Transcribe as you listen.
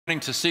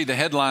To see the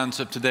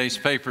headlines of today's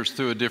papers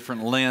through a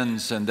different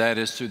lens, and that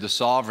is through the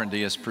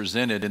sovereignty as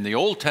presented. In the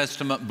Old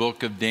Testament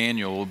book of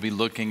Daniel, we'll be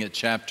looking at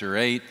chapter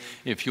 8,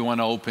 if you want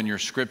to open your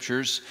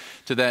scriptures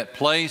to that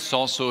place.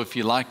 Also, if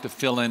you like to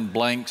fill in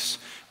blanks,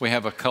 we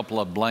have a couple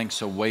of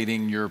blanks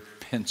awaiting your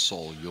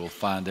pencil. You'll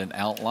find an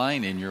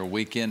outline in your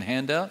weekend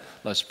handout.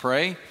 Let's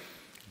pray,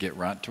 get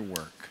right to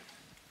work.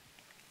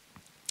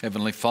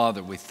 Heavenly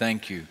Father, we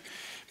thank you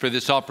for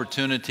this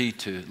opportunity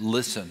to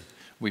listen.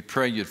 We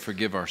pray you'd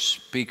forgive our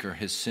speaker.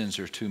 His sins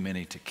are too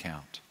many to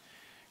count.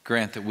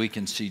 Grant that we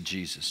can see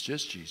Jesus,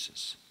 just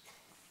Jesus.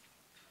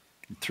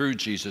 And through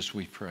Jesus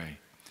we pray.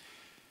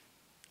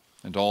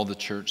 And all the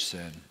church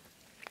said.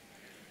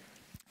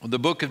 Well, the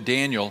book of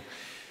Daniel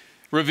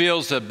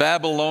reveals a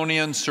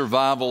Babylonian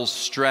survival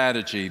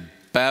strategy.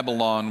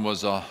 Babylon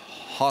was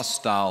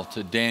hostile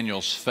to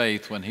Daniel's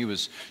faith when he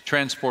was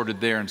transported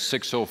there in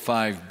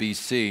 605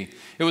 BC.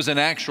 It was an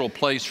actual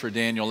place for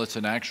Daniel. It's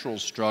an actual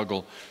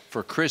struggle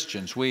for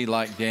Christians. We,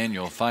 like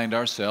Daniel, find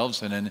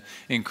ourselves in an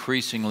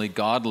increasingly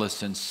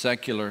godless and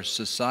secular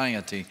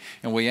society.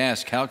 And we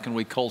ask, how can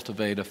we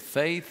cultivate a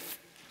faith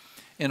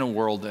in a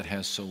world that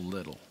has so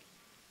little?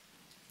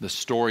 The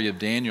story of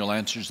Daniel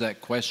answers that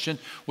question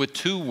with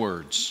two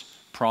words: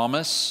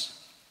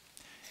 promise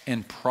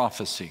and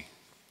prophecy.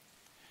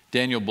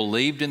 Daniel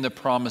believed in the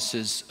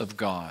promises of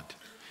God,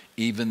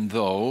 even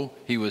though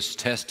he was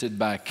tested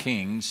by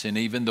kings, and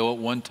even though at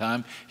one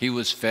time he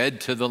was fed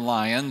to the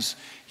lions,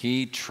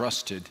 he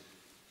trusted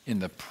in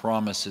the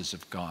promises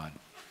of God.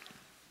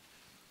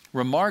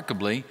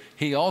 Remarkably,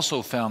 he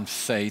also found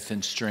faith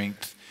and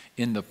strength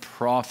in the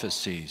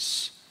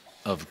prophecies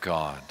of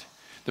God.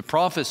 The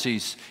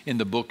prophecies in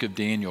the book of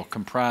Daniel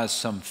comprise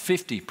some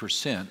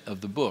 50%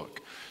 of the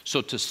book.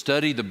 So to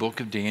study the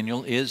book of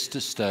Daniel is to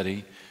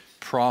study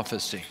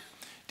prophecy.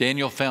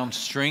 Daniel found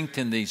strength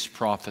in these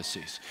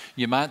prophecies.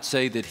 You might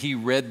say that he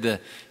read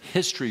the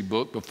history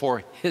book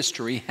before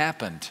history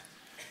happened.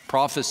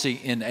 Prophecy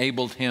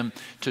enabled him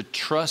to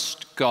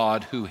trust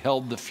God who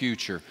held the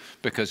future,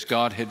 because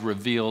God had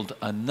revealed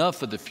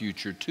enough of the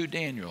future to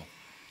Daniel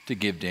to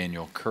give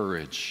Daniel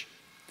courage.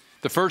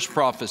 The first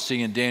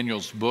prophecy in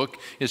Daniel's book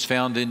is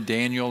found in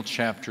Daniel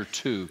chapter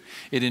 2.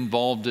 It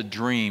involved a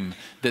dream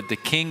that the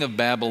king of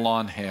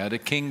Babylon had, a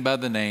king by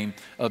the name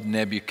of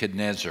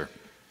Nebuchadnezzar.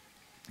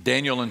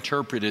 Daniel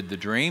interpreted the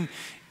dream.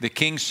 The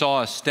king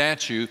saw a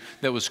statue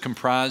that was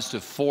comprised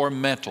of four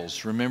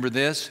metals. Remember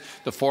this?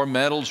 The four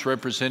metals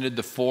represented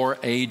the four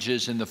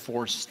ages and the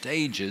four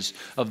stages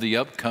of the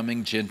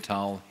upcoming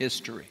Gentile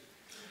history.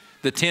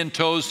 The 10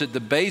 toes at the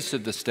base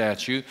of the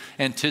statue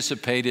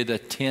anticipated a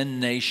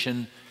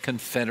 10-nation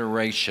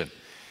confederation.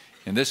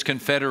 And this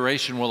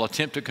confederation will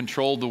attempt to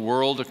control the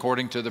world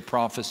according to the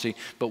prophecy,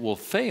 but will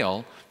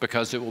fail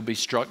because it will be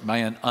struck by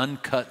an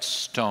uncut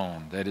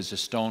stone. That is a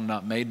stone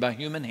not made by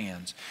human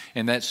hands.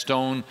 And that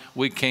stone,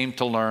 we came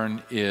to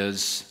learn,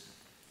 is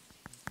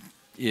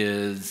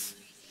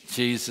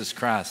Jesus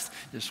Christ.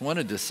 Just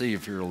wanted to see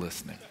if you're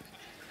listening.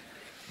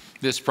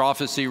 This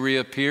prophecy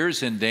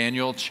reappears in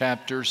Daniel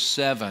chapter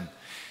 7.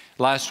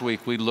 Last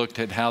week we looked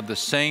at how the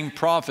same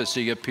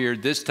prophecy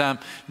appeared, this time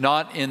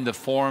not in the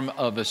form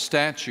of a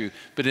statue,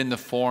 but in the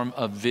form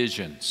of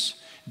visions.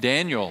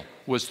 Daniel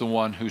was the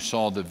one who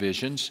saw the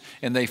visions,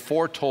 and they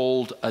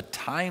foretold a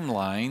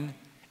timeline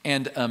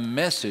and a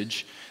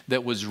message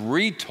that was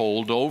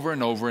retold over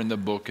and over in the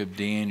book of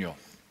Daniel.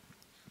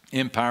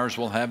 Empires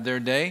will have their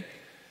day,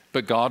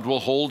 but God will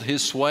hold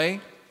his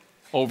sway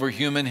over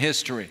human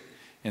history.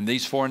 And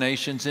these four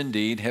nations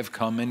indeed have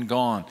come and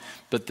gone.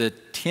 But the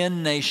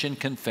 10-nation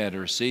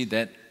confederacy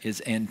that is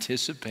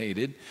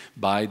anticipated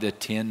by the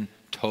 10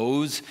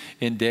 toes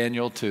in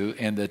Daniel 2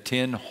 and the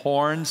 10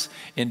 horns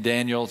in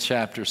Daniel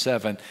chapter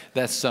 7,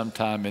 that's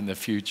sometime in the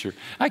future.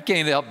 I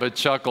can't help but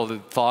chuckle at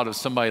the thought of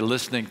somebody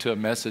listening to a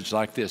message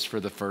like this for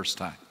the first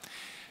time.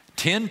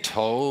 10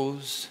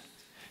 toes,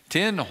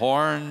 10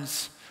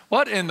 horns.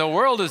 What in the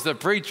world is the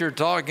preacher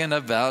talking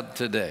about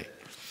today?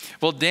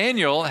 Well,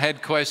 Daniel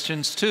had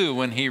questions too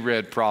when he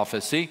read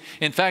prophecy.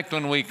 In fact,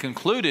 when we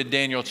concluded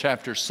Daniel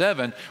chapter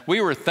 7, we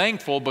were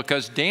thankful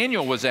because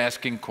Daniel was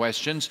asking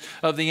questions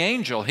of the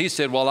angel. He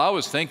said, well, I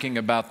was thinking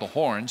about the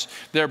horns.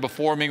 There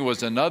before me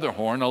was another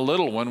horn, a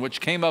little one,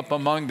 which came up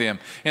among them.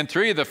 And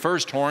 3 of the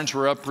first horns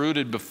were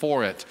uprooted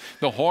before it.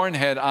 The horn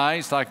had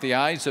eyes like the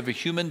eyes of a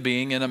human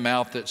being and a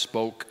mouth that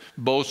spoke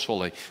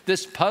boastfully.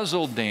 This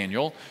puzzled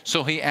Daniel,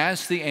 so he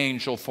asked the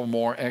angel for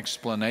more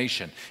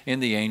explanation,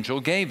 and the angel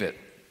gave it.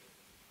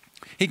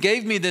 He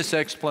gave me this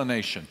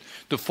explanation.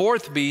 The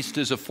fourth beast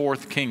is a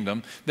fourth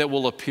kingdom that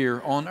will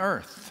appear on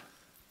earth.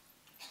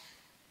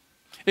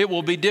 It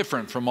will be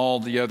different from all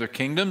the other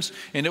kingdoms,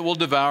 and it will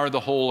devour the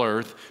whole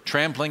earth,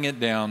 trampling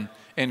it down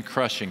and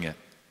crushing it.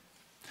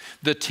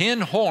 The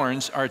 10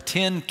 horns are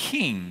 10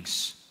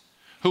 kings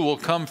who will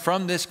come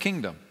from this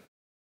kingdom.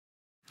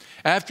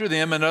 After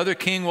them, another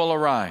king will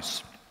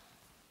arise,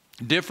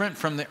 different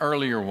from the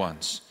earlier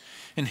ones,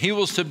 and he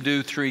will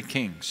subdue 3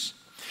 kings.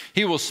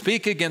 He will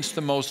speak against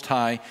the Most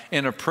High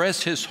and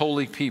oppress his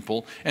holy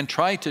people and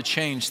try to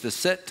change the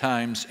set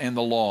times and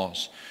the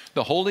laws.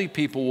 The holy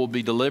people will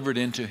be delivered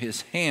into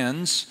his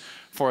hands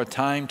for a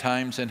time,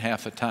 times, and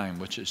half a time,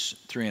 which is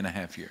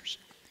 3.5 years.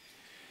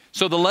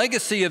 So the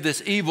legacy of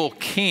this evil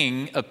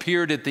king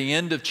appeared at the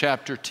end of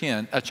chapter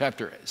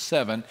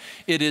 7.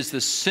 It is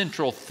the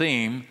central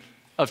theme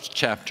of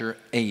chapter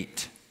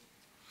 8.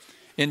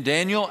 In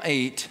Daniel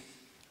 8,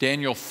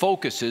 Daniel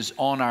focuses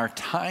on our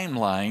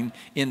timeline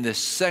in this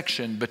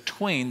section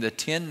between the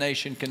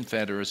 10-nation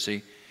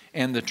confederacy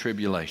and the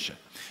tribulation.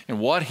 And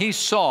what he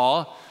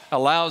saw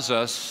allows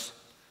us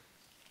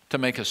to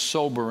make a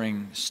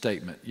sobering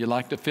statement. You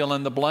like to fill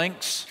in the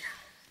blanks?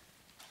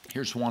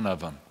 Here's one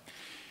of them.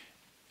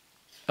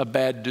 A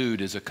bad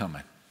dude is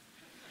a-coming.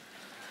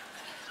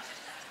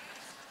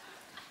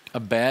 A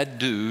bad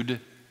dude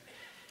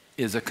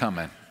is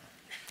a-coming.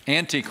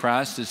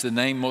 Antichrist is the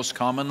name most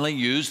commonly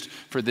used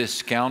for this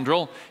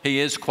scoundrel. He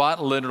is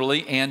quite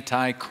literally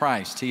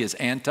anti-Christ. He is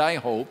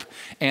anti-hope,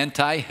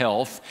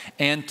 anti-health,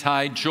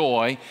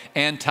 anti-joy,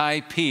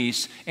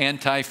 anti-peace,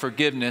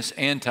 anti-forgiveness,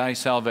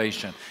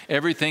 anti-salvation.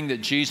 Everything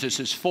that Jesus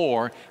is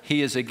for,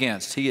 he is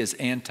against. He is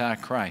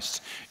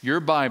anti-Christ. Your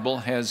Bible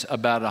has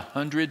about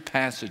 100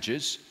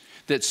 passages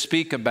that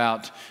speak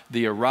about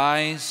the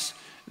arise,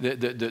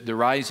 the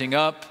rising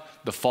up,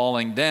 the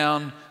falling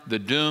down, the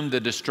doom, the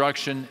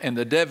destruction, and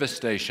the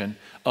devastation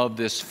of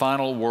this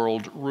final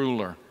world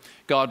ruler.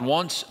 God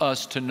wants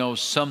us to know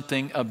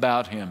something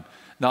about him.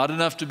 Not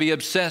enough to be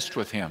obsessed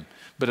with him,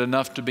 but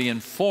enough to be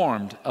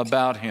informed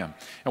about him.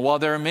 And while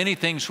there are many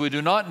things we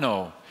do not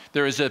know,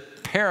 there is a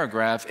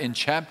paragraph in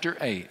chapter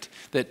 8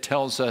 that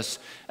tells us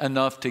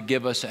enough to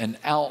give us an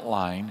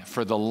outline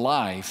for the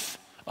life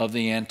of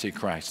the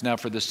Antichrist. Now,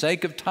 for the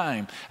sake of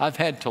time, I've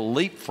had to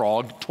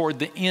leapfrog toward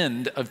the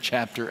end of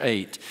chapter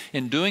 8.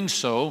 In doing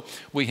so,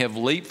 we have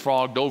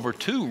leapfrogged over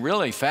two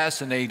really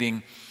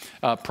fascinating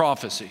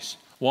prophecies.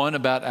 One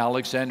about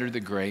Alexander the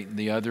Great, and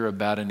the other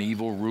about an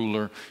evil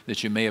ruler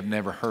that you may have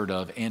never heard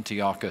of,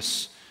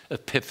 Antiochus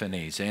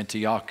Epiphanes.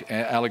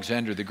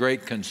 Alexander the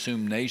Great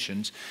consumed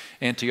nations.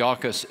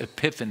 Antiochus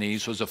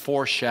Epiphanes was a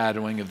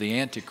foreshadowing of the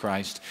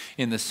Antichrist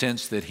in the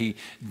sense that he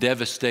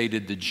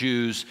devastated the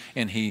Jews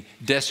and he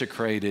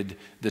desecrated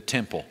the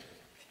temple.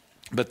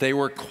 But they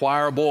were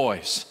choir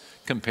boys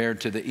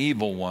compared to the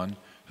evil one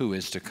who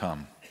is to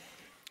come.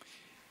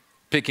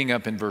 Picking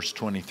up in verse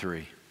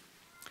 23.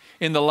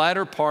 In the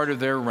latter part of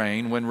their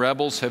reign, when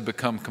rebels have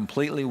become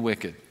completely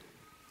wicked,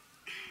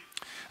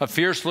 a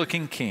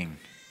fierce-looking king,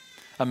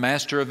 a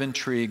master of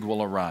intrigue,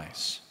 will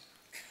arise.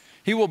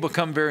 He will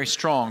become very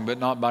strong, but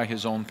not by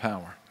his own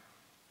power.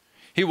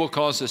 He will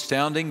cause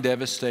astounding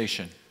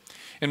devastation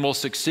and will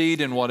succeed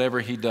in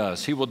whatever he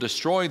does. He will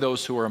destroy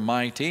those who are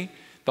mighty,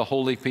 the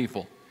holy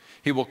people.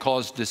 He will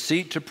cause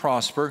deceit to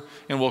prosper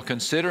and will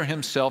consider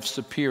himself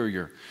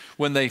superior.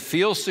 When they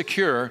feel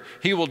secure,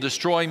 he will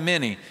destroy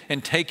many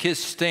and take his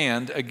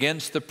stand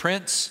against the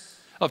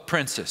prince of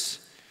princes.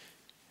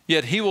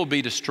 Yet he will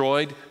be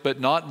destroyed, but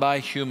not by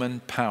human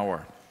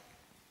power.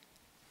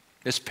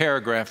 This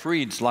paragraph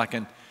reads like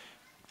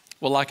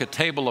a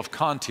table of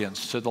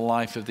contents to the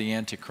life of the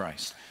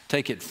Antichrist.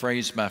 Take it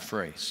phrase by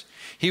phrase.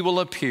 He will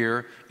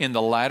appear in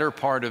the latter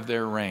part of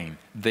their reign.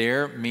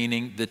 There,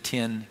 meaning the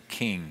 10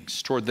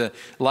 kings. Toward the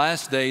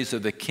last days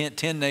of the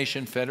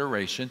 10-nation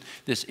federation,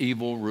 this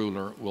evil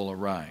ruler will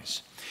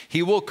arise.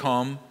 He will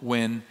come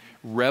when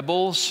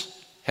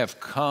rebels have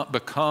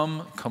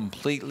become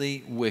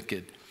completely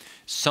wicked.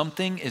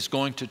 Something is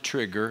going to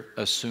trigger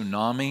a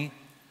tsunami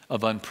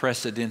of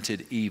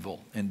unprecedented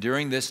evil. And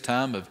during this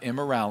time of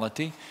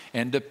immorality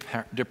and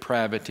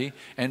depravity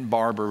and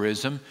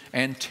barbarism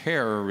and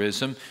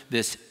terrorism,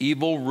 this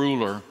evil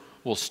ruler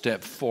will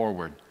step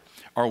forward.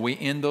 Are we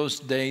in those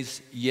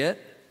days yet?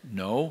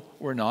 No,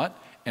 we're not.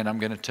 And I'm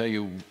going to tell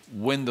you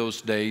when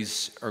those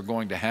days are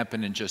going to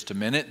happen in just a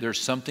minute.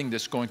 There's something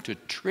that's going to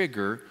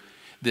trigger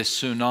this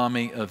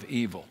tsunami of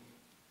evil.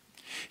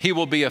 He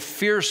will be a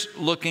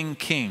fierce-looking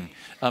king,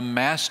 a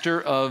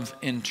master of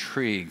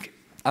intrigue.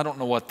 I don't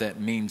know what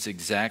that means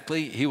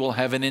exactly. He will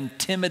have an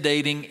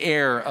intimidating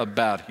air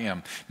about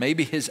him.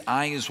 Maybe his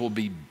eyes will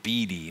be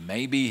beady.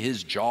 Maybe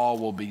his jaw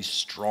will be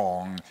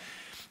strong.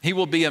 He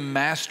will be a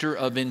master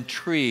of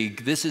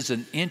intrigue. This is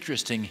an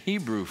interesting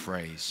Hebrew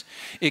phrase.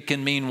 It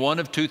can mean one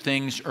of two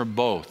things or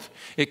both.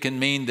 It can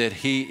mean that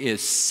he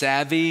is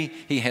savvy.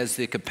 He has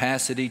the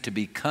capacity to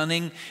be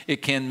cunning.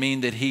 It can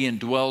mean that he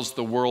indwells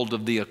the world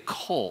of the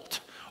occult,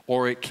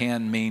 or it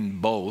can mean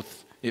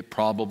both. It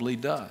probably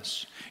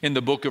does. In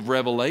the book of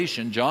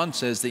Revelation, John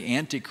says the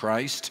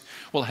Antichrist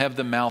will have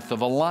the mouth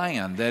of a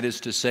lion. That is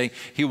to say,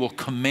 he will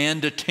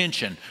command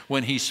attention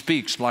when he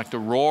speaks like the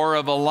roar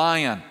of a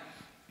lion.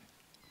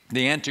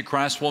 The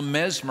Antichrist will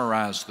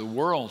mesmerize the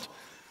world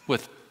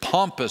with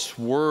pompous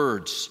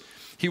words.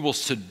 He will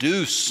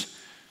seduce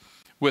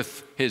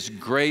with his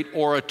great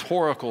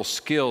oratorical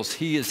skills.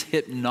 He is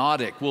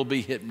hypnotic, will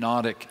be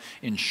hypnotic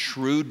in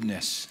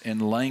shrewdness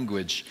and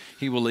language.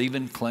 He will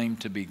even claim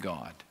to be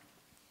God.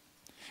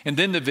 And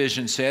then the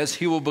vision says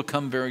he will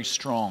become very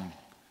strong,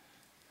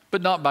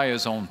 but not by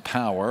his own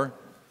power.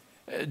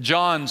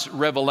 John's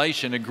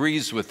revelation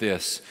agrees with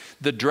this.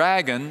 The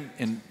dragon,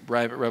 in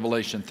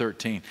Revelation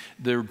 13,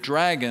 the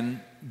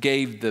dragon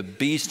gave the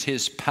beast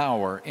his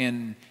power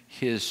and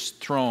his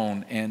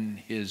throne and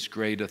his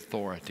great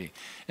authority.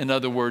 In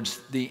other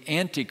words, the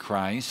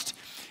Antichrist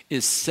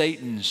is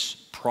Satan's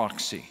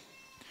proxy.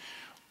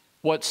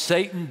 What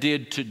Satan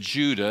did to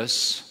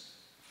Judas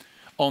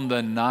on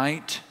the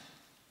night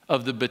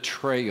of the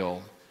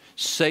betrayal,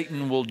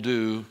 Satan will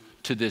do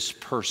to this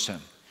person.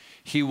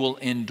 He will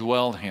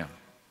indwell him.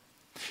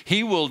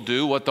 He will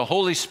do what the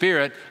Holy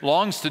Spirit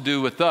longs to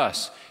do with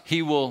us.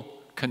 He will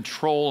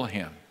control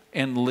him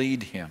and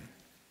lead him.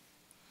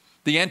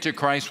 The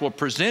Antichrist will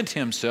present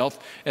himself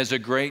as a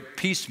great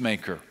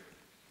peacemaker.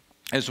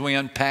 As we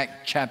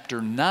unpack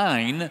chapter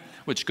 9,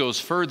 which goes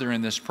further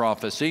in this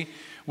prophecy,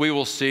 we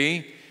will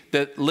see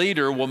that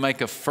leader will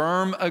make a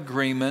firm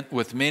agreement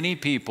with many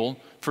people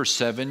for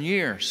 7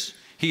 years.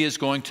 He is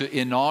going to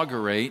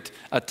inaugurate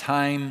a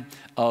time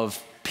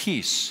of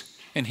peace,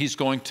 and he's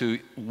going to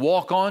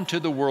walk onto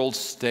the world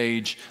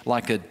stage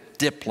like a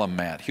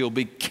diplomat. He'll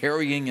be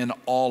carrying an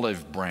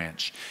olive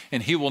branch,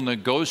 and he will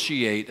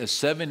negotiate a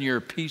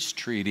 7-year peace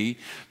treaty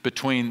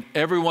between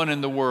everyone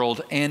in the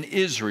world and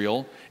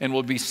Israel, and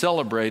will be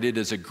celebrated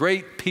as a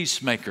great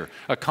peacemaker,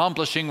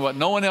 accomplishing what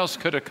no one else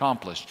could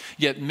accomplish.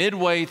 Yet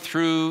midway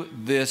through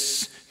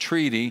this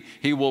treaty,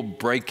 he will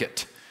break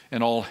it,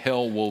 and all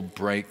hell will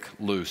break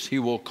loose. He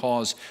will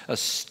cause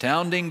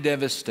astounding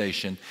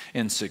devastation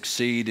and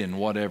succeed in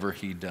whatever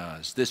he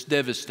does. This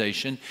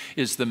devastation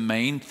is the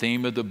main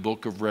theme of the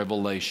book of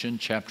Revelation,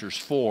 chapters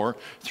 4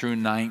 through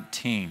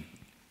 19.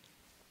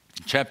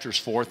 Chapters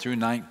 4 through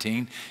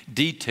 19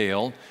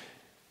 detail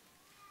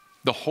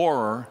the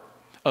horror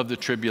of the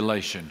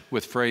tribulation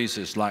with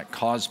phrases like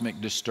cosmic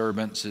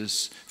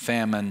disturbances,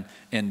 famine,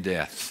 and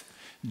death.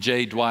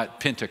 J. Dwight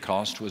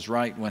Pentecost was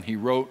right when he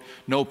wrote,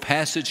 "No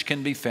passage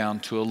can be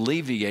found to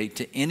alleviate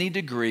to any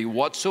degree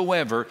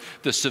whatsoever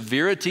the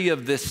severity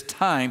of this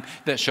time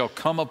that shall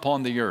come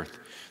upon the earth.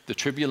 The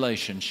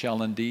tribulation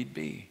shall indeed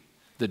be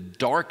the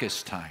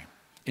darkest time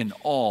in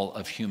all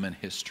of human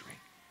history.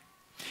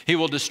 He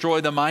will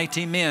destroy the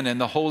mighty men and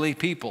the holy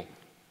people.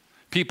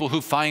 People who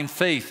find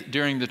faith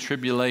during the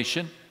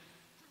tribulation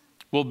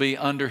will be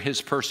under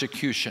his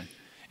persecution.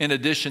 In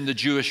addition, the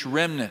Jewish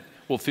remnant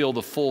will feel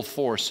the full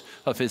force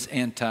of his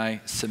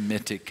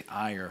anti-Semitic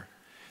ire.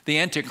 The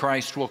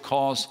Antichrist will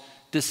cause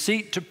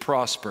deceit to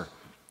prosper.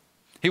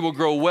 He will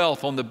grow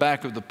wealth on the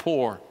back of the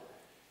poor,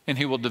 and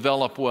he will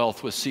develop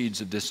wealth with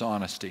seeds of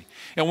dishonesty.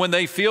 And when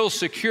they feel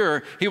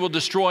secure, he will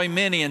destroy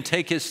many and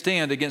take his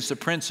stand against the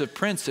Prince of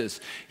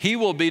Princes. He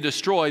will be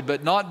destroyed,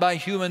 but not by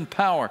human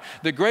power.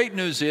 The great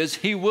news is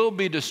he will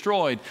be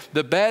destroyed.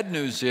 The bad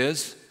news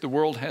is the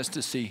world has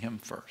to see him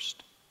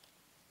first."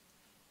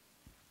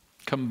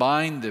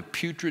 Combine the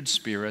putrid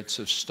spirits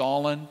of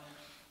Stalin,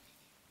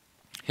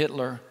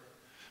 Hitler,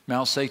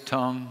 Mao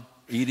Zedong,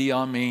 Idi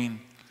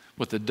Amin,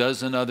 with a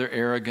dozen other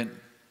arrogant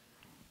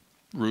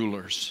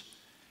rulers,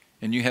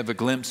 and you have a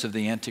glimpse of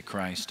the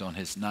Antichrist on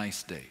his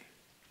nice day.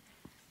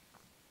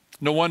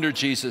 No wonder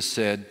Jesus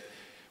said,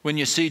 "When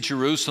you see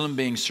Jerusalem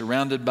being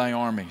surrounded by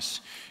armies,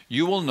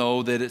 you will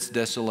know that its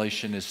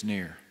desolation is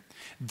near.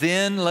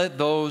 Then let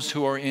those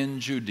who are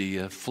in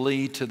Judea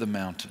flee to the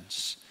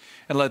mountains.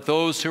 And let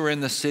those who are in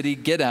the city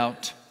get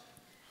out.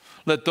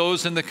 Let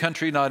those in the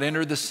country not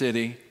enter the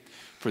city,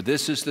 for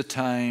this is the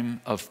time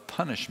of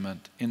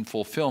punishment in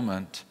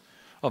fulfillment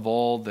of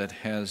all that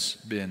has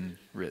been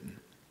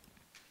written."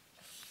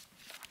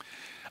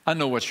 I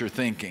know what you're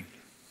thinking.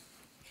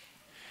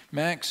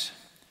 Max,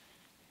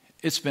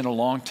 it's been a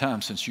long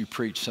time since you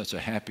preached such a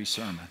happy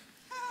sermon.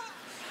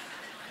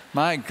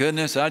 My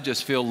goodness, I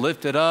just feel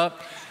lifted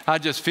up. I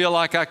just feel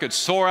like I could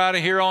soar out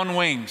of here on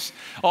wings.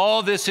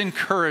 All this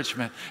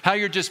encouragement, how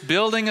you're just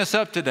building us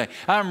up today.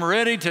 I'm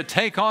ready to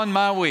take on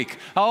my week.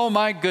 Oh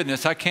my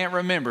goodness, I can't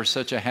remember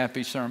such a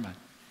happy sermon.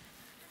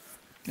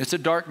 It's a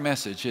dark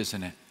message,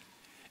 isn't it?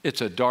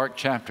 It's a dark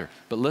chapter.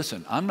 But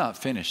listen, I'm not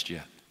finished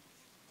yet.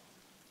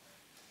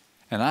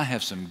 And I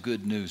have some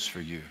good news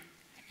for you.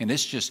 And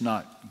it's just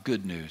not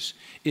good news.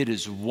 It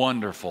is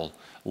wonderful,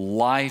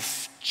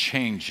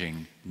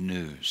 life-changing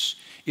news.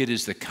 It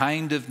is the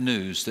kind of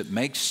news that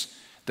makes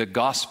the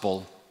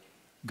gospel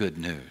good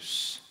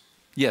news.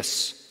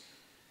 Yes,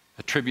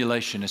 a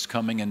tribulation is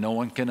coming, and no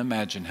one can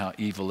imagine how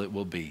evil it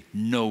will be.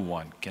 No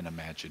one can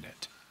imagine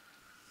it.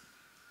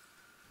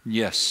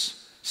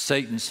 Yes,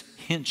 Satan's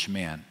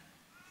henchman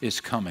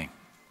is coming,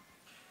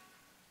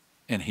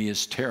 and he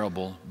is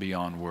terrible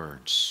beyond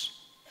words.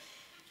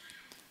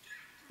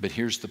 But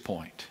here's the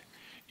point.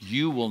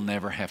 You will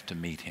never have to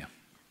meet him.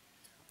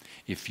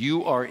 If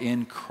you are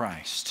in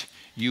Christ,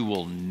 you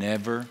will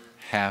never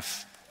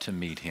have to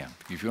meet him.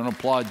 If you want to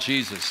applaud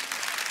Jesus,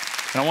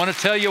 and I want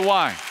to tell you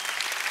why.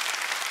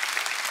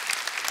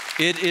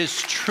 It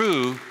is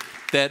true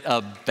that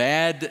a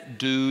bad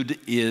dude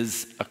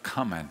is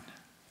a-coming,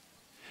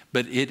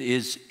 but it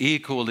is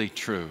equally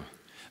true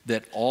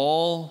that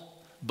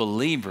all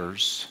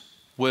believers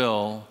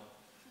will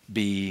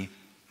be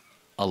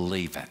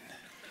a-leaving.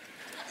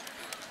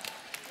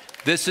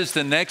 This is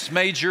the next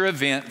major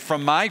event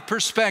from my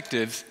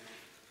perspective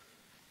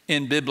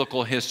in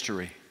biblical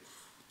history,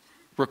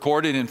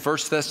 recorded in 1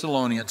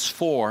 Thessalonians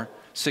 4,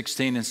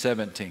 16 and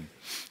 17.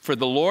 For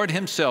the Lord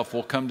himself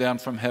will come down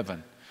from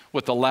heaven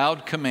with a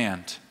loud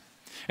command,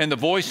 and the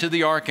voice of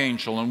the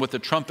archangel, and with the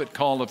trumpet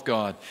call of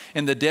God.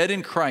 And the dead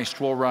in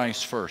Christ will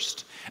rise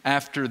first.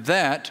 After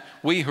that,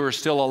 we who are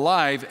still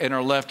alive and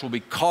are left will be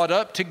caught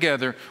up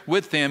together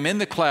with them in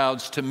the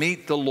clouds to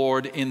meet the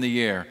Lord in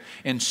the air.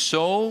 And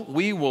so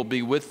we will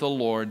be with the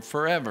Lord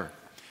forever.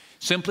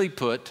 Simply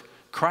put,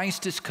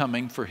 Christ is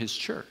coming for his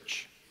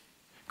church.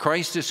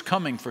 Christ is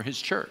coming for his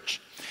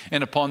church.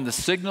 And upon the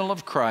signal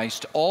of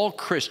Christ, all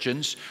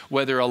Christians,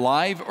 whether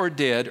alive or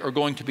dead, are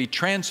going to be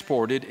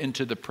transported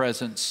into the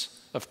presence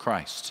of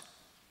Christ.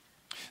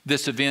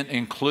 This event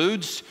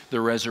includes the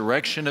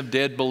resurrection of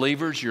dead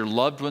believers, your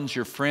loved ones,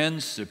 your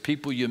friends, the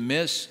people you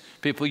miss,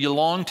 people you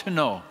long to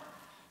know.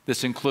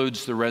 This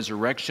includes the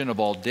resurrection of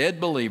all dead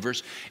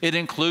believers. It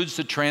includes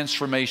the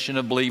transformation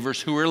of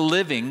believers who are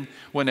living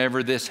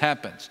whenever this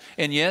happens.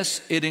 And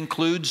yes, it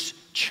includes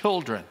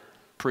children,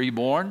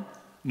 preborn,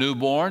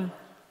 newborn,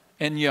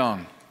 and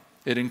young.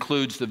 It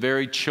includes the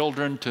very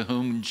children to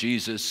whom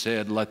Jesus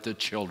said, "Let the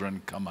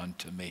children come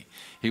unto me."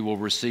 He will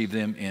receive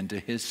them into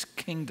his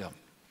kingdom.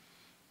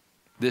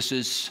 This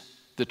is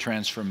the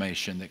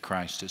transformation that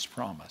Christ has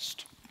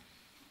promised.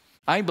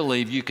 I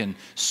believe you can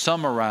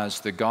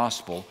summarize the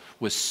gospel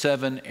with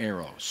 7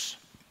 arrows.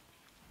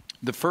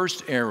 The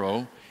first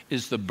arrow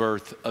is the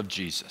birth of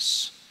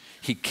Jesus.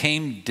 He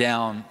came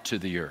down to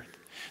the earth.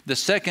 The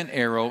second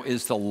arrow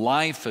is the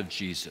life of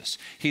Jesus.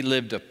 He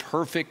lived a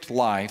perfect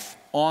life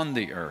on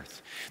the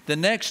earth. The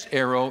next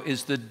arrow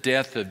is the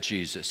death of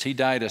Jesus. He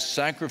died a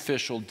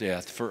sacrificial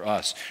death for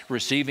us,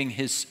 receiving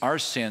our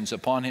sins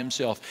upon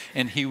himself,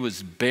 and he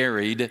was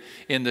buried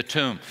in the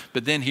tomb.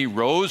 But then he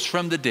rose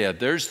from the dead.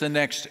 There's the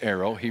next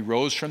arrow. He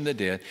rose from the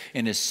dead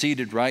and is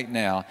seated right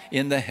now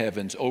in the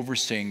heavens,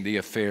 overseeing the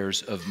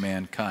affairs of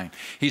mankind.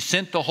 He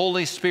sent the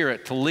Holy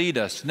Spirit to lead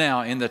us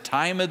now in the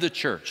time of the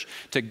church,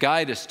 to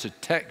guide us,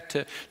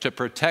 to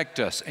protect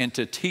us, and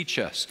to teach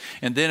us.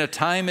 And then a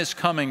time is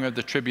coming of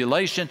the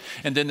tribulation,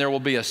 and then there will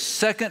be a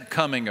second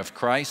coming of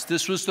Christ.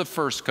 This was the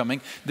first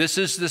coming. This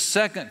is the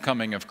second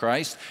coming of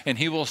Christ, and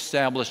he will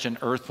establish an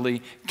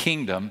earthly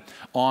kingdom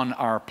on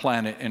our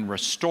planet and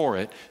restore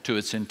it to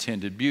its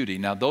intended beauty.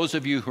 Now, those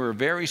of you who are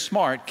very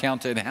smart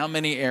counted how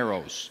many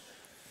arrows?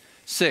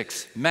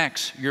 6.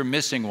 Max, you're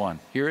missing one.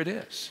 Here it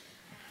is.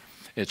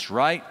 It's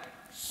right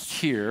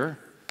here,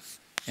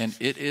 and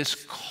it is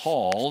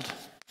called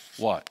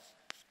what?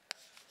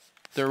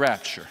 The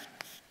rapture.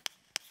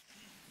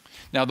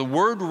 Now, the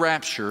word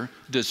rapture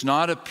does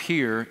not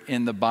appear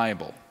in the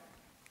Bible.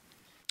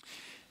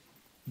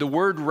 The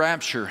word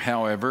rapture,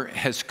 however,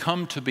 has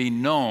come to be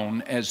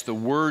known as the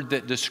word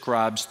that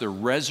describes the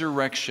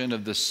resurrection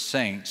of the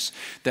saints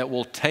that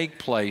will take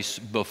place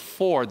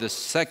before the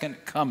second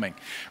coming.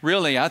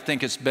 Really, I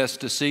think it's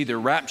best to see the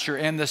rapture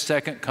and the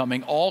second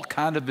coming all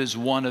kind of as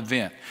one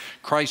event.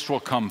 Christ will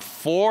come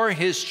for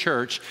his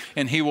church,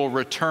 and he will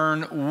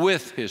return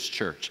with his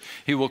church.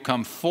 He will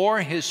come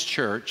for his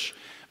church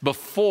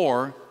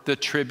before the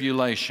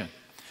tribulation.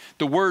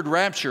 The word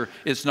rapture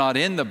is not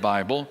in the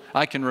Bible.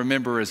 I can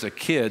remember as a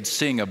kid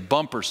seeing a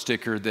bumper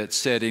sticker that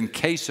said, "In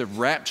case of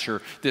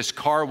rapture, this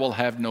car will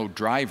have no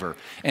driver,"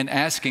 and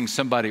asking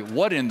somebody,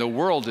 what in the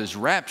world is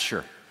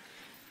rapture?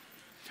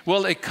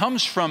 Well, it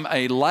comes from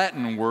a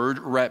Latin word,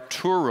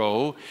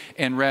 rapturo,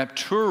 and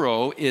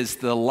rapturo is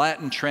the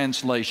Latin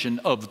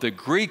translation of the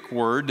Greek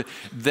word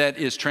that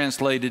is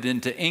translated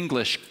into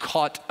English,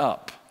 caught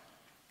up.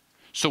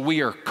 So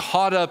we are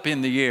caught up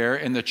in the air,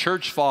 and the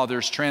church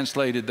fathers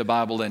translated the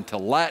Bible into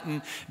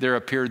Latin. There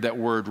appeared that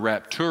word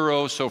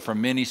rapturo, so for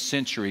many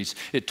centuries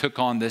it took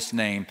on this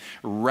name,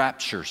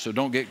 rapture. So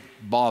don't get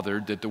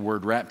bothered that the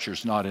word rapture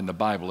is not in the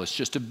Bible. It's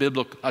just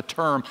a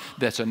term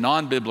that's a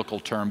non-biblical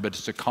term, but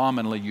it's a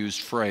commonly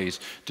used phrase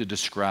to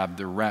describe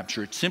the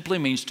rapture. It simply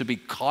means to be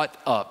caught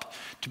up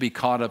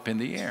in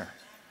the air.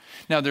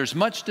 Now, there's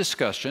much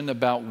discussion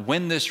about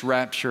when this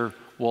rapture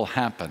will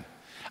happen.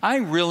 I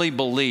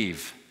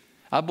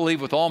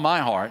believe with all my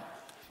heart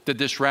that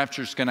this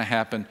rapture is going to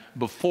happen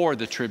before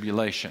the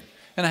tribulation.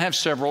 And I have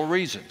several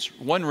reasons.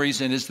 One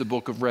reason is the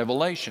book of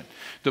Revelation.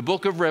 The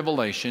book of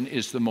Revelation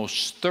is the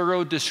most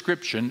thorough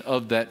description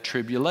of that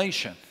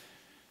tribulation.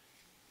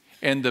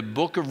 And the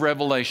book of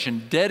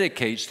Revelation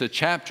dedicates the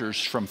chapters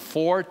from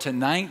 4 to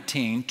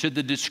 19 to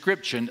the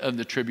description of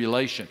the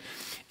tribulation.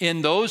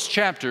 In those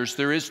chapters,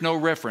 there is no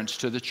reference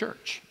to the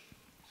church.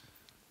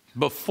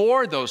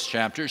 Before those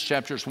chapters,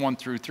 chapters 1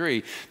 through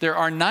 3, there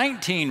are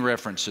 19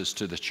 references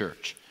to the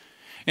church.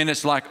 And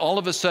it's like all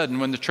of a sudden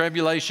when the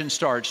tribulation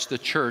starts, the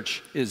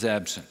church is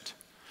absent.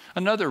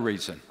 Another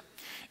reason,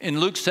 in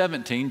Luke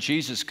 17,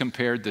 Jesus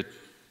compared the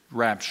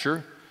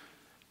rapture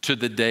to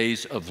the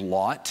days of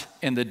Lot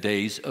and the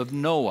days of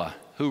Noah.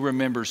 Who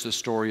remembers the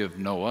story of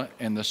Noah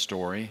and the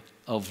story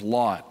of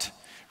Lot?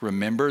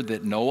 Remember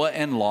that Noah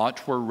and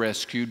Lot were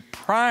rescued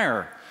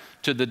prior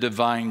to the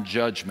divine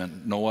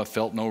judgment. Noah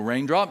felt no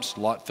raindrops,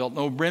 Lot felt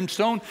no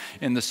brimstone.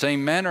 In the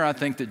same manner, I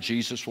think that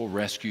Jesus will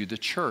rescue the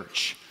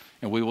church,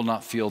 and we will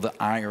not feel the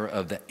ire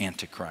of the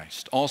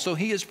Antichrist. Also,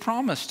 he has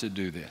promised to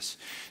do this.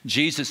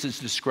 Jesus is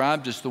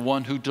described as the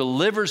one who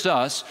delivers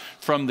us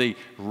from the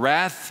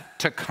wrath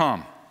to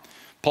come.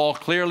 Paul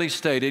clearly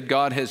stated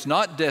God has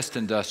not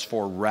destined us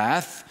for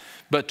wrath,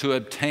 but to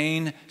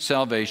obtain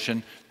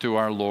salvation through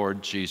our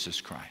Lord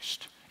Jesus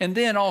Christ. And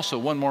then also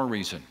one more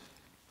reason.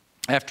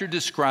 After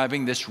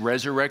describing this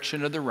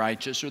resurrection of the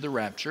righteous or the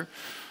rapture,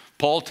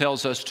 Paul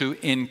tells us to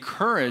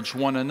encourage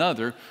one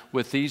another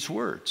with these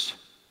words.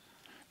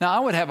 Now, I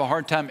would have a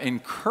hard time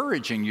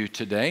encouraging you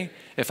today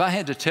if I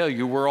had to tell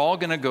you we're all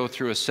going to go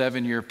through a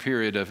 7-year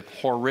period of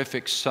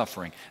horrific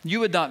suffering. You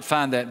would not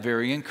find that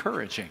very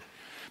encouraging.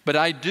 But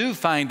I do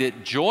find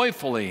it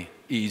joyfully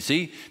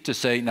easy to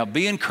say, now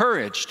be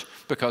encouraged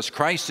because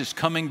Christ is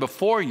coming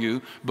before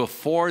you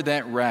before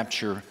that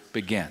rapture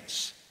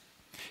begins.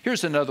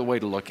 Here's another way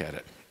to look at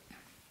it.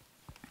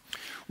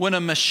 When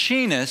a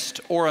machinist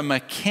or a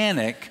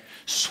mechanic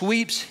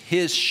sweeps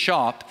his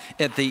shop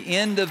at the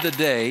end of the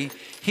day,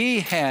 he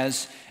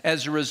has,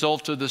 as a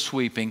result of the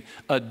sweeping,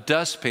 a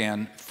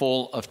dustpan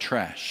full of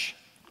trash.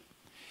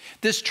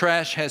 This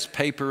trash has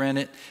paper in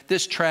it.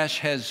 This trash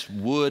has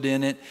wood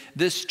in it.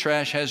 This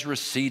trash has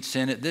receipts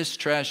in it. This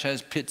trash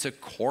has bits of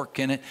cork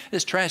in it.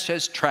 This trash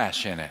has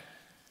trash in it.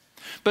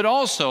 But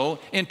also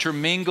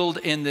intermingled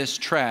in this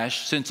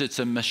trash, since it's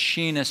a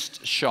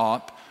machinist's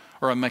shop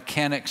or a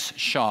mechanic's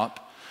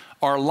shop,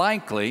 are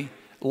likely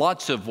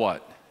lots of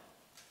what?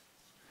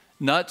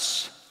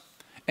 Nuts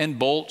and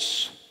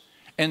bolts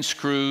and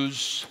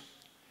screws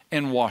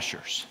and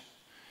washers.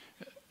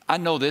 I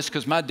know this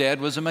because my dad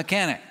was a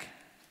mechanic.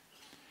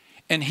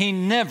 And he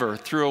never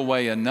threw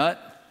away a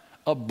nut,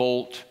 a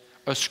bolt,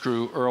 a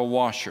screw, or a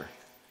washer.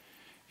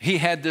 He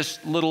had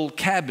this little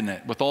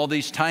cabinet with all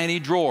these tiny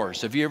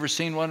drawers. Have you ever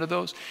seen one of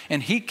those?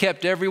 And he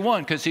kept every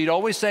one because he'd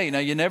always say, now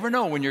you never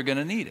know when you're going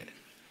to need it.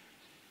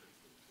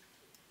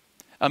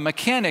 A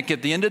mechanic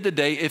at the end of the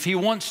day, if he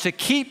wants to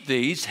keep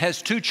these,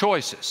 has two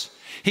choices.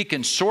 He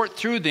can sort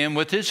through them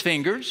with his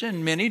fingers,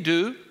 and many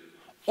do,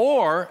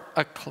 or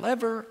a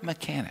clever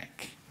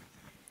mechanic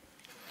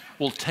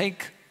will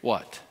take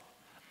what?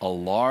 A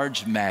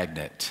large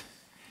magnet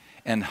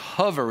and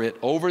hover it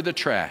over the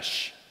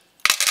trash.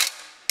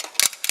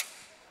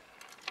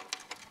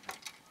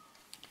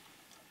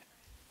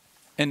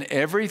 And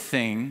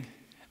everything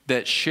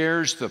that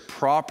shares the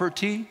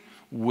property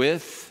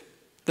with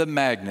the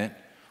magnet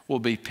will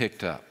be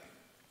picked up.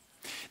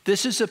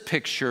 This is a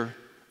picture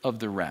of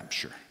the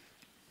rapture,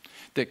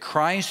 that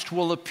Christ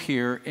will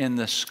appear in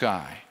the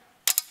sky,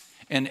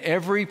 and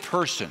every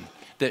person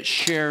that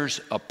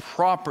shares a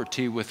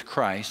property with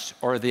Christ,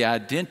 or the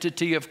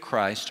identity of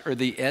Christ, or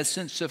the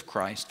essence of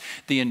Christ,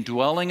 the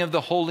indwelling of the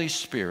Holy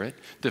Spirit,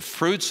 the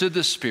fruits of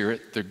the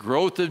Spirit, the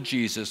growth of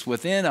Jesus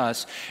within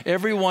us,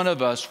 every one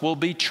of us will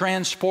be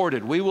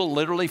transported. We will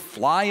literally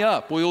fly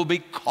up. We will be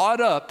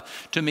caught up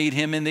to meet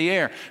him in the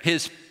air.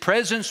 His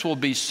presence will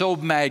be so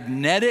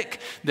magnetic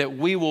that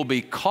we will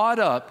be caught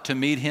up to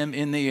meet him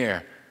in the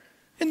air.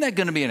 Isn't that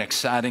going to be an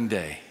exciting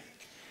day?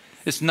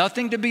 It's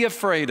nothing to be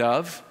afraid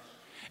of.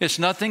 It's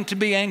nothing to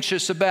be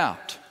anxious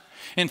about.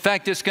 In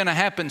fact, it's going to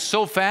happen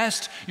so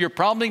fast, you're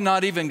probably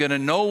not even going to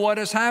know what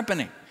is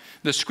happening.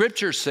 The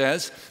scripture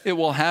says it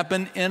will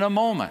happen in a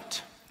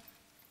moment,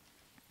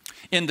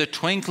 in the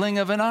twinkling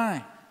of an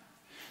eye.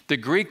 The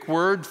Greek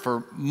word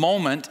for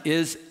moment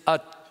is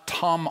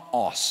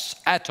atomos,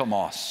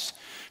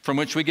 from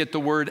which we get the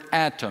word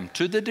atom.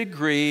 To the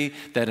degree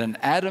that an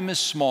atom is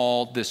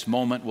small, this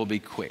moment will be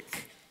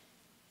quick.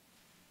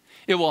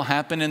 It will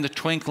happen in the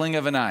twinkling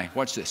of an eye.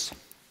 Watch this.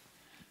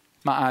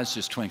 My eyes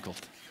just twinkled.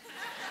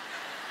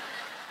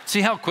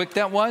 See how quick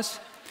that was?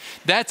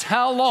 That's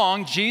how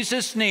long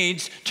Jesus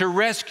needs to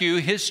rescue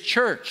his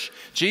church.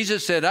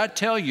 Jesus said, I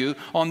tell you,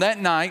 on that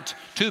night,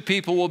 2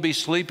 people will be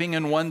sleeping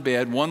in one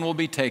bed. One will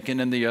be taken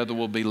and the other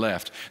will be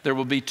left. There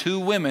will be 2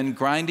 women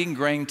grinding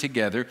grain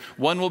together.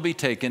 One will be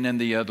taken and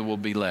the other will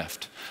be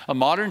left. A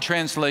modern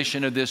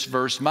translation of this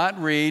verse might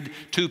read,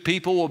 2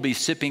 people will be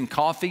sipping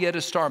coffee at a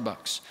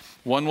Starbucks.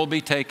 One will be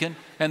taken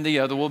and the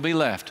other will be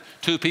left.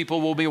 2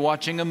 people will be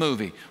watching a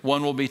movie.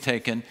 One will be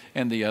taken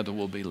and the other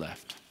will be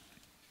left.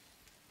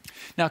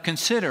 Now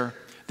consider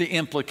the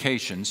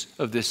implications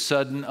of this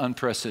sudden,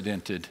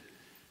 unprecedented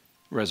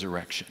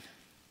resurrection.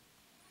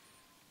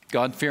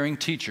 God-fearing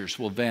teachers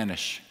will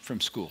vanish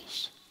from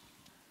schools.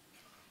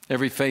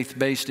 Every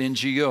faith-based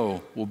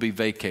NGO will be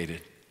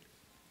vacated.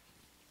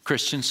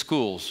 Christian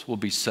schools will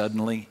be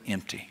suddenly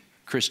empty.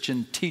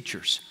 Christian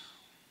teachers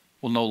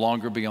will no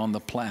longer be on the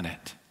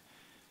planet.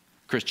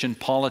 Christian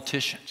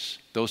politicians,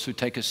 those who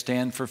take a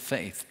stand for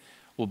faith,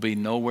 will be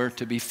nowhere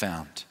to be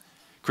found.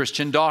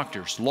 Christian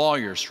doctors,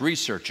 lawyers,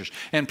 researchers,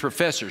 and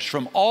professors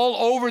from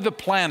all over the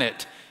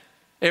planet,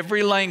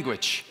 every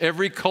language,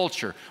 every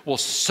culture will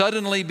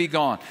suddenly be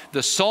gone.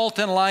 The salt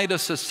and light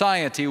of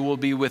society will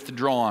be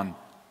withdrawn.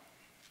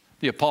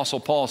 The Apostle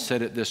Paul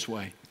said it this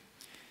way: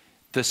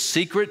 the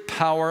secret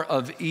power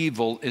of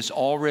evil is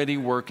already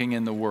working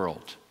in the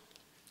world.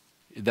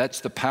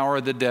 That's the power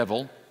of the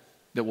devil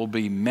that will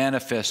be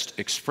manifest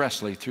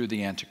expressly through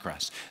the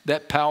Antichrist.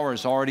 That power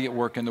is already at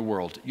work in the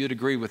world. You'd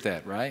agree with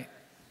that, right?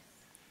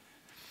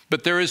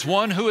 But there is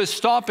one who is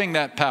stopping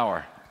that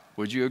power.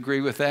 Would you agree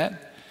with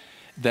that?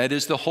 That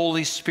is the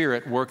Holy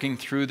Spirit working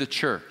through the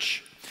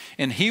church.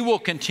 And He will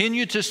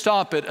continue to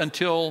stop it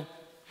until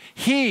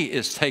He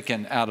is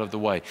taken out of the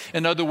way.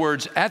 In other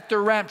words, at the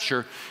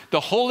rapture, the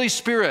Holy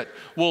Spirit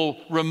will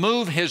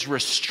remove His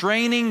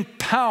restraining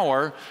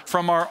power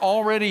from our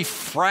already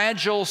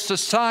fragile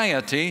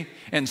society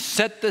and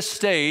set the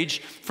stage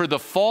for the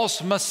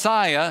false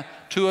Messiah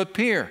to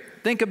appear.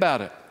 Think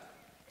about it.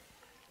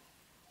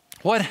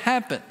 What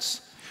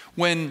happens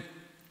when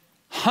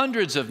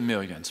hundreds of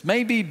millions,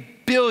 maybe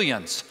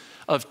billions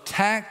of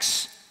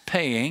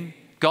tax-paying,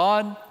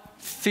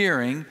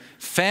 God-fearing,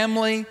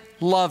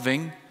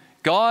 family-loving,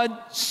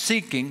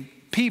 God-seeking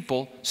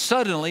people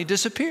suddenly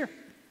disappear?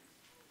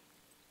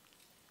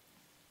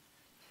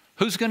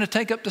 Who's going to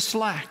take up the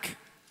slack?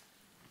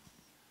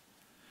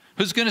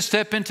 Who's going to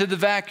step into the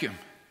vacuum?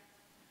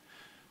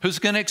 Who's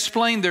going to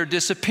explain their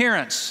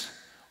disappearance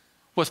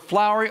with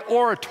flowery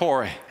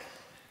oratory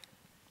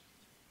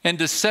and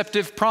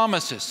deceptive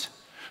promises?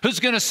 Who's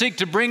going to seek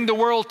to bring the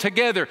world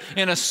together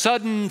in a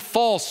sudden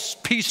false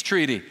peace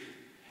treaty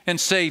and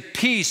say,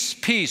 peace,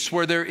 peace,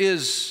 where there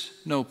is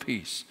no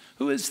peace?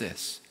 Who is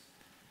this?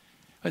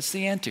 It's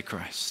the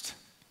Antichrist.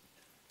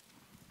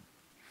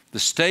 The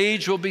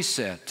stage will be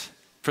set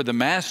for the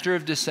master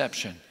of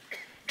deception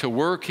to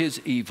work his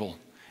evil,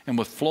 and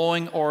with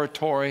flowing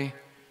oratory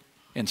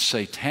and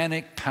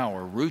satanic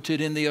power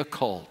rooted in the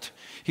occult,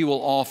 he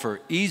will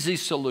offer easy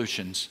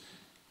solutions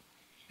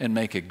and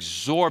make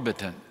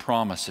exorbitant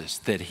promises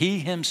that he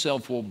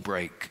himself will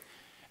break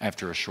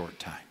after a short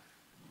time.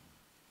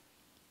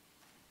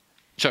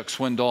 Chuck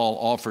Swindoll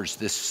offers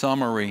this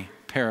summary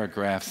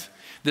paragraph.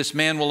 This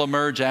man will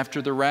emerge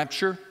after the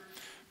rapture,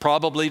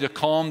 probably to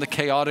calm the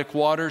chaotic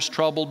waters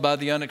troubled by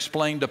the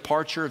unexplained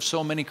departure of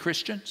so many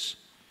Christians.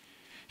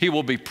 He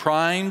will be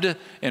primed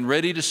and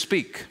ready to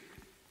speak.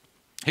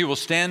 He will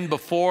stand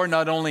before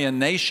not only a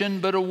nation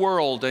but a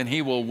world, and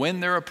he will win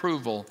their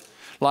approval.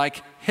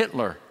 Like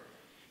Hitler,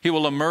 he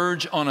will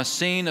emerge on a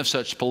scene of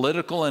such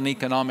political and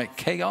economic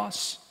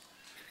chaos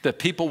that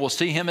people will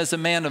see him as a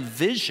man of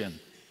vision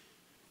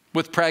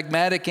with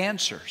pragmatic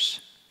answers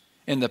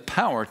and the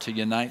power to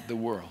unite the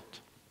world.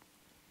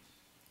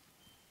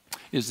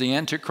 Is the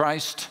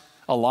Antichrist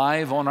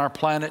alive on our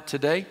planet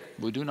today?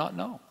 We do not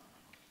know.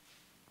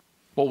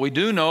 What we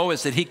do know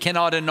is that he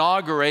cannot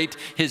inaugurate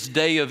his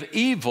day of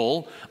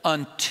evil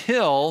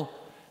until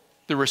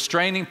the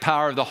restraining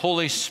power of the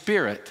Holy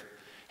Spirit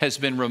has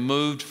been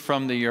removed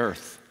from the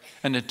earth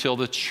and until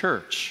the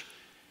church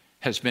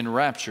has been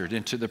raptured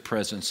into the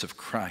presence of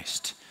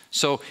Christ.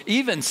 So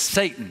even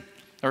Satan,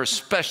 or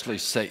especially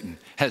Satan,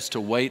 has to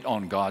wait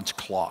on God's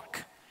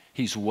clock.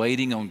 He's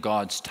waiting on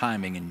God's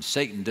timing, and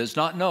Satan does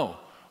not know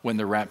when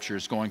the rapture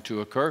is going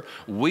to occur.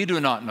 We do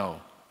not know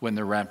when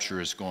the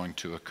rapture is going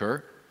to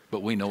occur,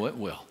 but we know it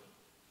will.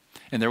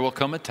 And there will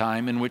come a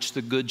time in which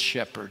the good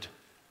shepherd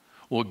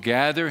will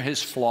gather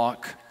his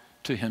flock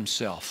to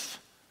himself.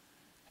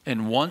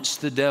 And once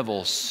the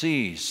devil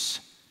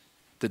sees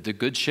that the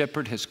good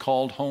shepherd has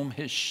called home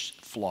his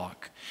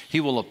flock, he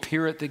will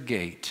appear at the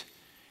gate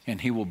and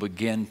he will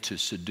begin to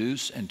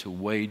seduce and to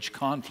wage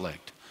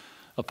conflict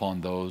upon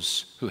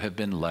those who have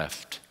been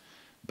left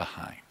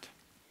behind.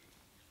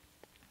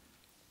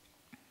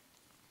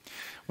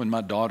 When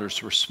my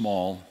daughters were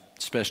small,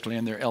 especially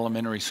in their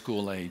elementary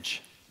school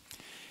age,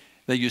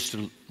 they used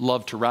to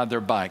love to ride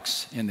their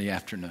bikes in the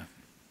afternoon.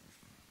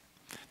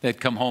 They'd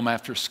come home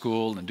after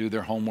school and do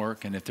their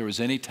homework, and if there was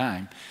any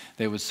time,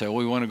 they would say, "Oh,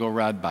 we want to go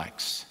ride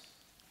bikes."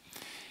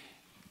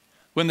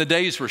 When the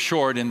days were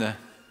short in the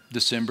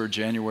December,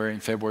 January,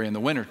 and February in the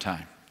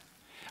wintertime,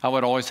 I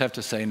would always have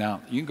to say,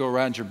 "Now, you can go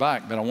ride your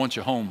bike, but I want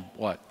you home,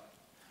 what?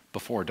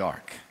 Before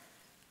dark.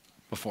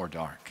 Before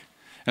dark."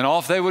 And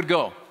off they would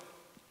go.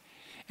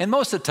 And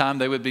most of the time,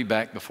 they would be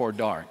back before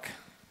dark.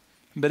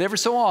 But every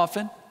so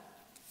often,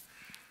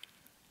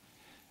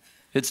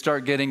 it'd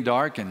start getting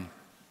dark and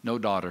no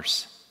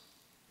daughters.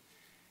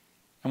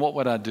 And what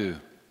would I do?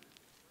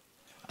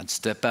 I'd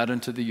step out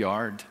into the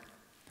yard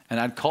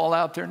and I'd call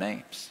out their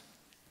names.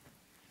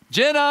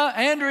 "Jenna,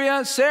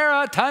 Andrea,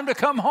 Sarah, time to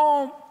come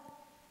home."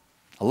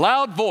 A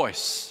loud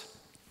voice.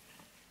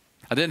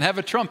 I didn't have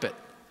a trumpet,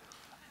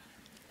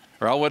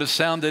 or I would have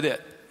sounded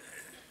it.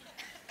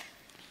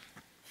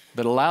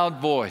 But a loud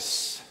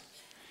voice.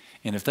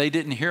 And if they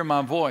didn't hear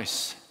my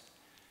voice,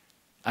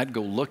 I'd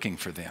go looking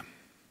for them.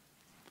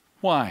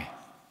 Why?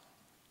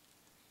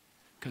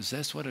 Because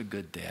that's what a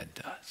good dad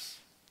does.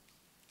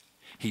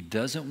 He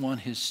doesn't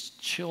want his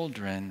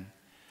children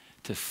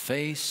to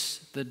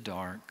face the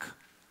dark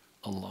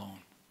alone.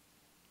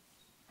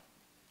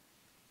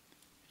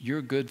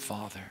 Your good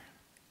Father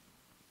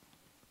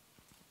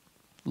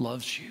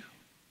loves you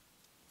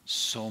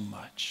so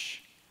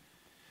much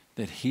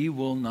that He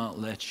will not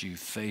let you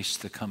face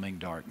the coming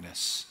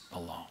darkness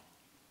alone.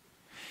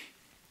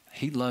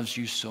 He loves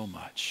you so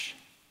much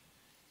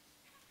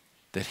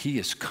that He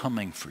is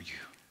coming for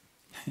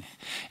you.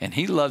 And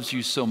He loves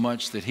you so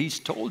much that He's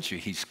told you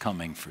He's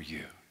coming for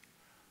you.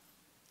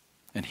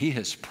 And He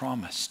has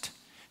promised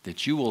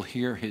that you will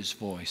hear His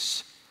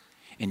voice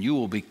and you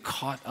will be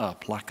caught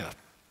up like a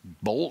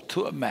bolt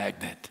to a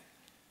magnet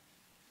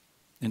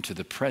into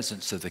the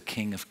presence of the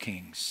King of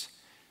Kings.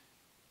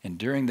 And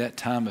during that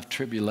time of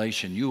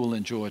tribulation, you will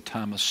enjoy a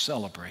time of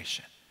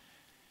celebration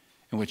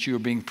in which you are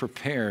being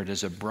prepared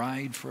as a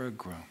bride for a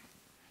groom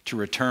to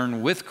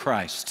return with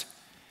Christ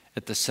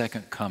at the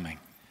second coming,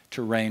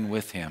 to reign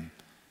with Him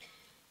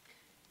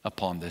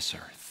upon this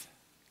earth.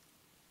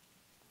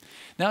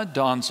 Now it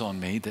dawns on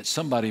me that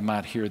somebody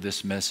might hear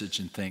this message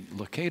and think,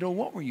 Lucado,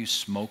 what were you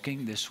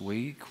smoking this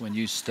week when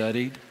you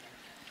studied?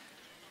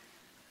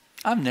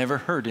 I've never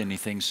heard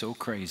anything so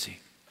crazy.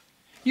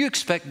 You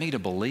expect me to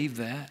believe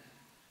that?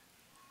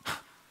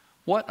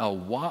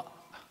 What?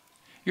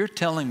 You're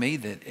telling me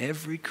that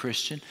every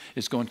Christian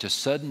is going to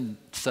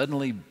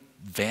suddenly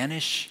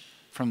vanish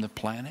from the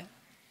planet?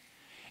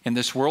 And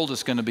this world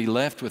is going to be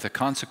left with a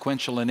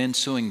consequential and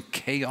ensuing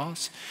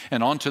chaos?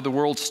 And onto the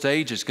world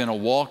stage is going to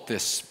walk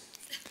this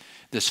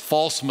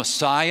false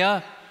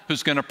Messiah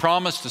who's going to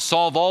promise to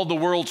solve all the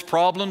world's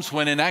problems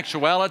when in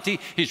actuality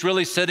he's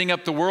really setting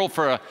up the world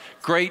for a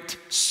great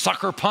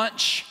sucker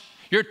punch?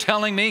 You're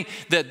telling me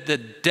that the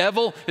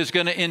devil is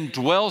going to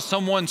indwell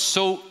someone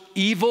so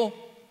evil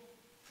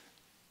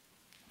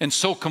and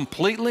so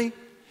completely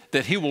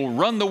that he will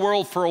run the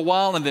world for a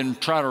while and then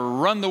try to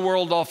run the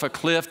world off a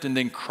cliff, and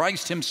then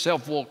Christ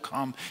Himself will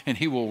come and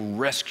He will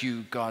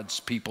rescue God's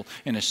people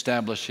and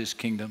establish His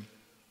kingdom?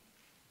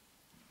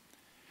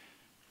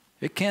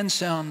 It can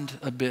sound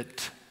a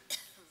bit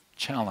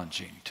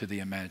challenging to the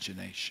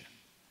imagination.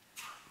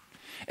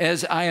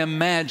 As I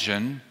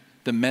imagine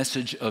the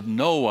message of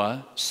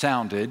Noah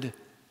sounded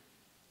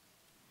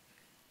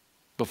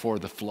before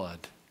the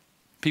flood.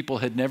 People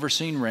had never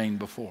seen rain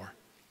before.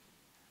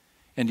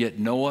 And yet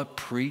Noah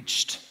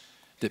preached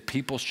that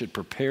people should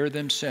prepare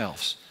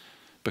themselves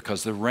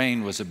because the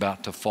rain was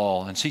about to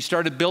fall. And he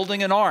started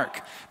building an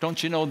ark.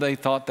 Don't you know they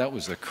thought that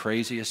was the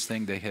craziest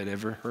thing they had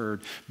ever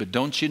heard? But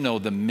don't you know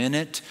the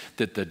minute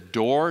that the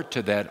door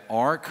to that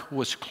ark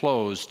was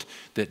closed,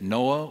 that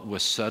Noah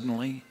was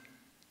suddenly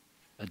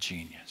a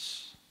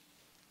genius?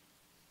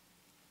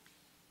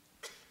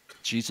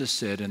 Jesus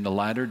said, in the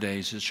latter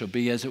days it shall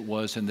be as it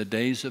was in the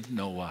days of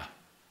Noah,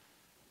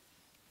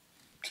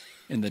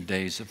 in the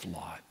days of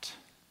Lot.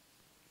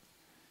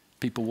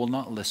 People will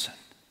not listen.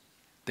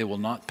 They will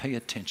not pay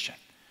attention.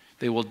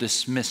 They will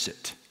dismiss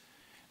it.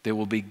 They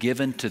will be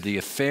given to the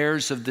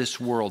affairs of this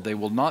world. They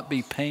will not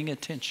be paying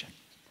attention.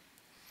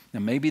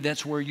 Now maybe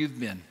that's where you've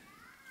been.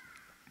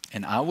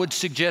 And I would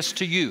suggest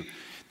to you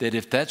that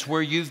if that's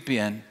where you've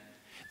been,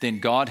 then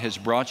God has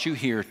brought you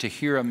here to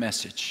hear a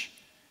message.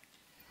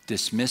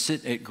 Dismiss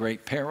it at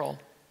great peril.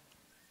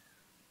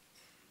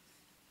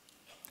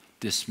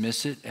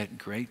 Dismiss it at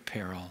great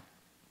peril.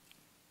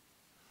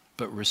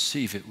 But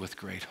receive it with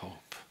great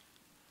hope.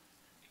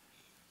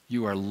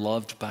 You are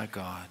loved by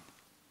God.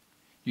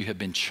 You have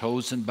been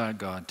chosen by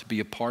God to be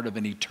a part of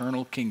an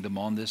eternal kingdom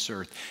on this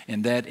earth.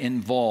 And that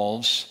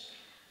involves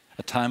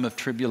a time of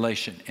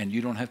tribulation. And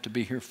you don't have to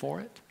be here for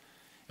it,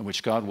 in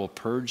which God will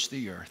purge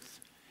the earth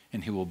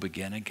and He will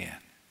begin again.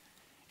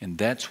 And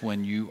that's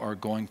when you are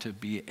going to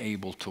be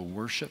able to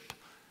worship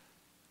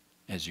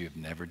as you have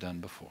never done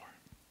before.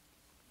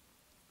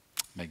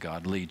 May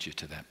God lead you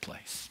to that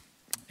place.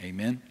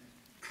 Amen.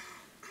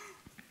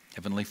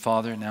 Heavenly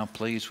Father, now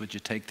please would you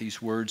take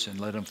these words and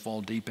let them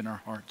fall deep in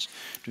our hearts.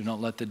 Do not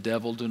let the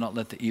devil, do not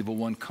let the evil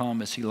one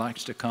come as he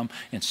likes to come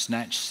and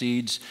snatch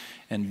seeds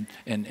and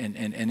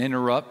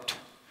interrupt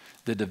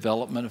the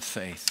development of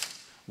faith.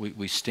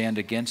 We stand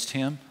against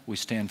him. We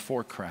stand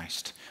for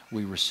Christ.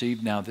 We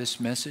receive now this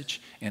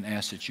message and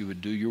ask that you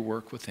would do your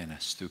work within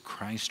us. Through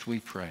Christ we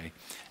pray.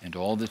 And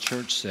all the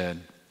church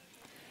said,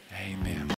 amen.